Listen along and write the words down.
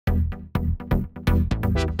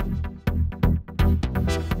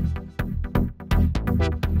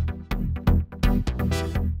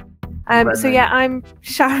So yeah, I'm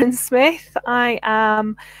Sharon Smith. I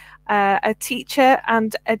am a teacher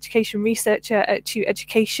and education researcher at Tutor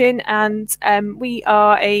Education, and we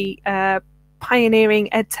are a pioneering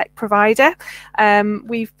EdTech provider.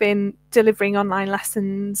 We've been delivering online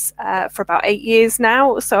lessons for about 8 years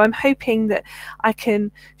now, so I'm hoping that I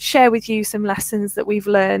can share with you some lessons that we've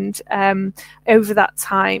learned over that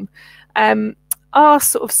time. Our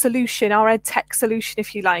sort of solution, our EdTech solution,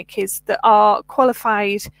 if you like, is that our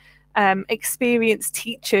qualified experienced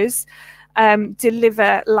teachers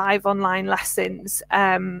deliver live online lessons,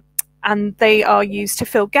 and they are used to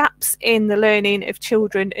fill gaps in the learning of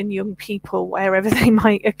children and young people wherever they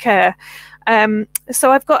might occur.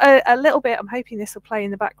 So I've got a little bit, I'm hoping this will play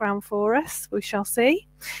in the background for us, we shall see.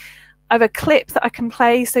 I have a clip that I can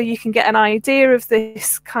play so you can get an idea of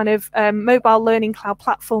this kind of mobile learning cloud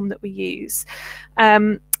platform that we use.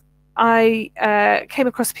 I came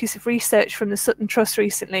across a piece of research from the Sutton Trust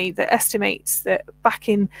recently that estimates that back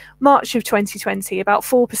in March of 2020, about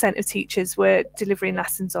 4% of teachers were delivering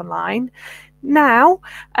lessons online. Now,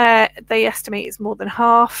 they estimate it's more than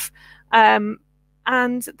half. And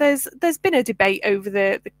there's been a debate over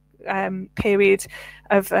the period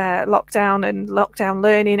of lockdown and lockdown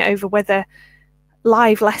learning over whether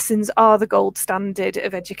live lessons are the gold standard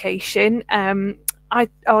of education. I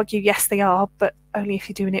argue yes they are, but only if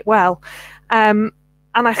you're doing it well. And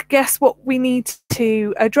I guess what we need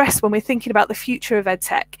to address when we're thinking about the future of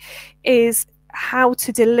EdTech is how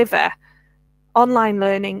to deliver online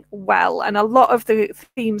learning well. And a lot of the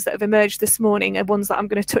themes that have emerged this morning are ones that I'm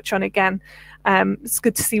going to touch on again. It's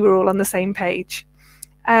good to see we're all on the same page.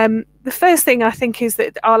 The first thing I think is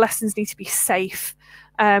that our lessons need to be safe.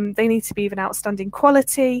 They need to be of an outstanding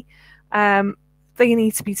quality. They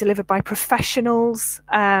need to be delivered by professionals.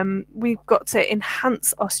 We've got to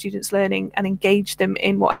enhance our students' learning and engage them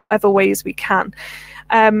in whatever ways we can.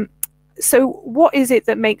 So what is it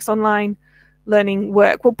that makes online learning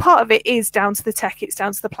work? Well, part of it is down to the tech, it's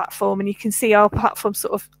down to the platform, and you can see our platform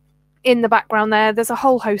sort of in the background there. There's a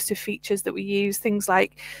whole host of features that we use, things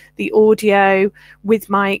like the audio with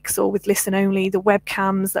mics or with listen only, the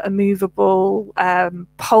webcams that are movable,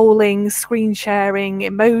 polling, screen sharing,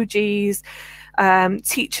 emojis,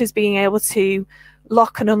 teachers being able to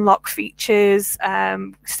lock and unlock features,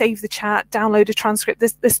 save the chat, download a transcript.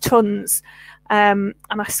 There's tons. And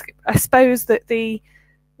I suppose that the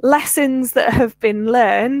lessons that have been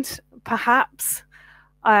learned, perhaps,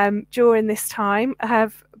 during this time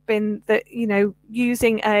have been that, you know,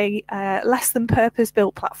 using a less than purpose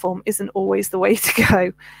built platform isn't always the way to go.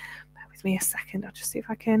 Bear with me a second, I'll just see if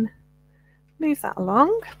I can move that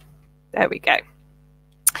along. There we go.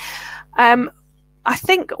 I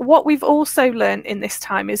think what we've also learned in this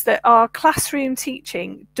time is that our classroom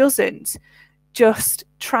teaching doesn't just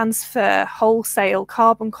transfer wholesale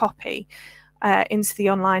carbon copy into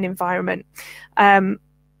the online environment.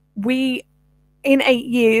 We, in 8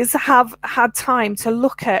 years, have had time to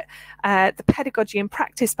look at the pedagogy and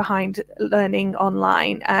practice behind learning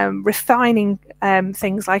online, refining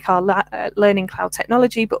things like our learning cloud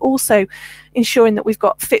technology, but also ensuring that we've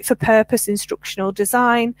got fit for purpose instructional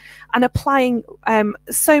design and applying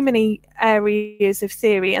so many areas of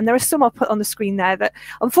theory. And there are some I'll put on the screen there that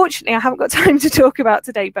unfortunately I haven't got time to talk about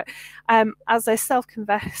today, but as a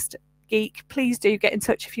self-confessed geek, please do get in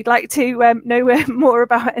touch if you'd like to know more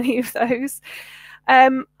about any of those.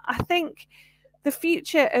 I think the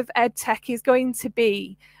future of EdTech is going to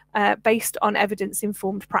be based on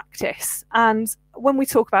evidence-informed practice. And when we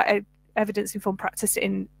talk about evidence-informed practice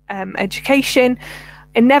in education,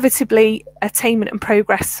 inevitably attainment and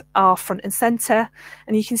progress are front and centre.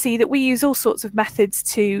 And you can see that we use all sorts of methods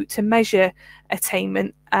to measure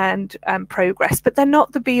attainment and progress, but they're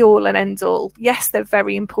not the be-all and end-all. Yes, they're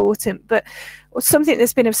very important, but something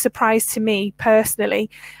that's been of surprise to me personally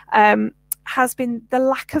has been the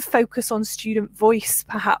lack of focus on student voice,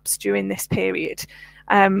 perhaps, during this period.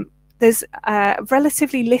 There's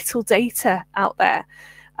relatively little data out there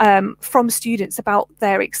from students about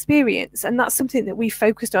their experience, and that's something that we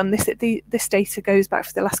focused on. This data goes back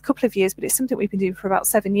for the last couple of years, but it's something we've been doing for about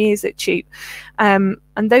 7 years at TUTE. And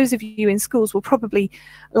those of you in schools will probably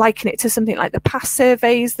liken it to something like the PASS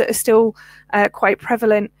surveys that are still quite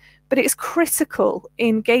prevalent. But it's critical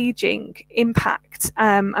in gauging impact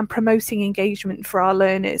and promoting engagement for our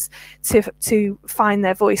learners to find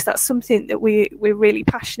their voice. That's something that we're really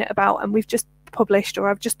passionate about, and we've just published, or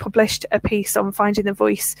I've just published, a piece on finding the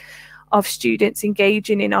voice of students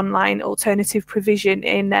engaging in online alternative provision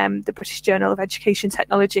in the British Journal of Education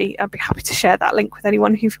Technology. I'd be happy to share that link with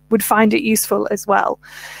anyone who would find it useful as well.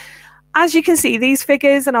 As you can see, these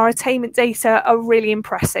figures and our attainment data are really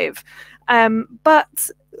impressive. But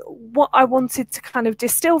what I wanted to kind of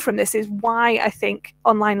distill from this is why I think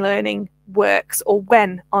online learning works, or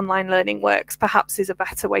when online learning works, perhaps, is a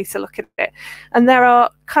better way to look at it. And there are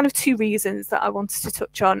kind of two reasons that I wanted to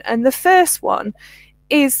touch on. And the first one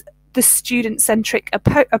is the student-centric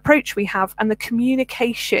approach we have and the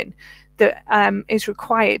communication that is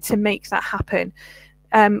required to make that happen.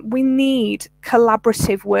 We need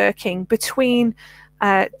collaborative working between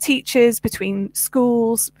teachers, between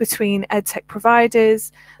schools, between EdTech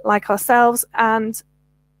providers like ourselves, and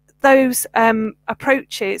those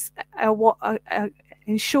approaches are what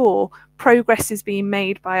ensure progress is being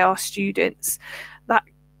made by our students. That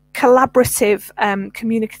collaborative,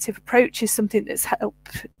 communicative approach is something that's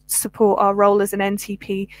helped support our role as an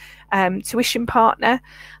NTP tuition partner,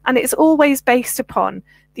 and it's always based upon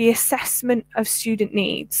the assessment of student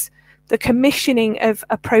needs, the commissioning of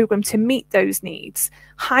a programme to meet those needs,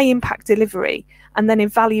 high impact delivery, and then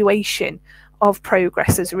evaluation of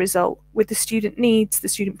progress as a result, with the student needs, the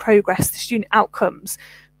student progress, the student outcomes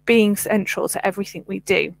being central to everything we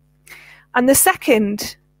do. And the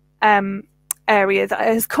second area that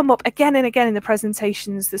has come up again and again in the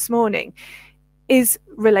presentations this morning is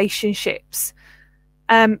relationships.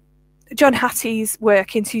 John Hattie's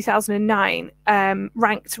work in 2009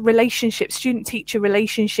 ranked relationships, student-teacher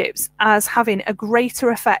relationships, as having a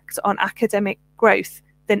greater effect on academic growth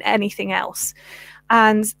than anything else.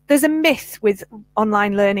 And there's a myth with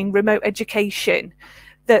online learning, remote education,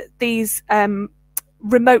 that these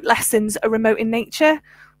remote lessons are remote in nature.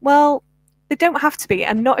 Well, they don't have to be,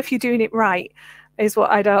 and not if you're doing it right, is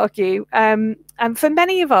what I'd argue. And for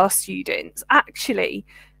many of our students, actually,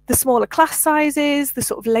 the smaller class sizes, the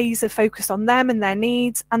sort of laser focus on them and their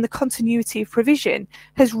needs, and the continuity of provision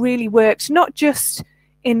has really worked, not just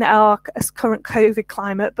in our current COVID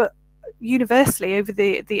climate, but universally over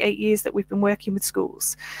the 8 years that we've been working with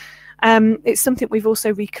schools. It's something we've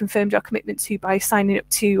also reconfirmed our commitment to by signing up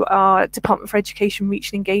to our Department for Education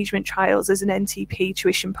Reach and Engagement trials as an NTP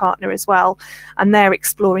tuition partner as well. And they're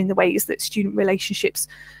exploring the ways that student relationships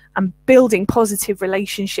and building positive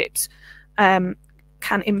relationships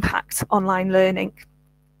can impact online learning.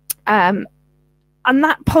 And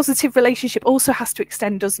that positive relationship also has to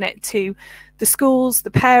extend, doesn't it, to the schools,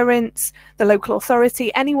 the parents, the local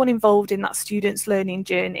authority, anyone involved in that student's learning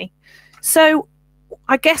journey. So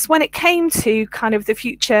I guess when it came to kind of the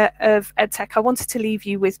future of EdTech, I wanted to leave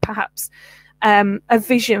you with perhaps a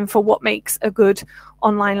vision for what makes a good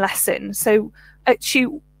online lesson. So at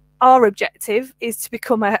TUTE, our objective is to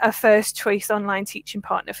become a first choice online teaching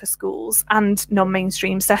partner for schools and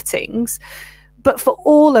non-mainstream settings. But for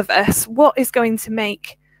all of us, what is going to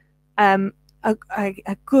make a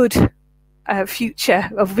good future,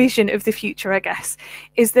 or vision of the future, I guess,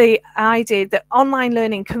 is the idea that online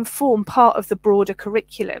learning can form part of the broader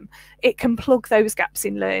curriculum. It can plug those gaps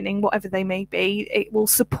in learning, whatever they may be. It will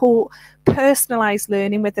support personalised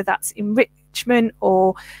learning, whether that's enrichment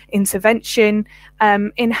or intervention,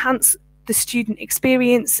 enhance the student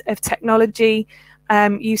experience of technology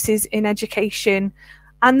uses in education,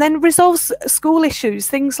 and then resolves school issues,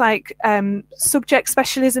 things like subject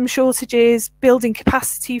specialism shortages, building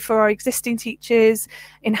capacity for our existing teachers,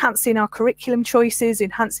 enhancing our curriculum choices,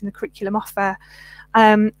 enhancing the curriculum offer,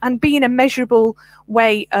 and being a measurable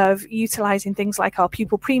way of utilising things like our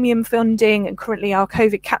pupil premium funding and currently our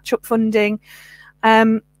COVID catch-up funding,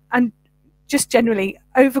 and just generally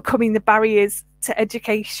overcoming the barriers to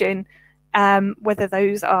education, whether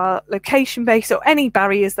those are location-based or any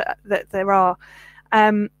barriers that there are.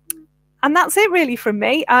 And that's it really from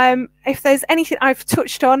me. If there's anything I've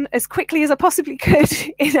touched on as quickly as I possibly could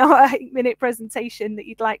in our 8-minute presentation that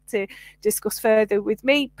you'd like to discuss further with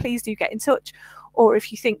me, please do get in touch. Or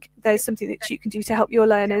if you think there's something that you can do to help your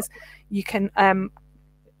learners, you can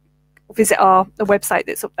visit the website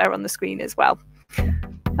that's up there on the screen as well.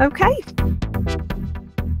 Okay.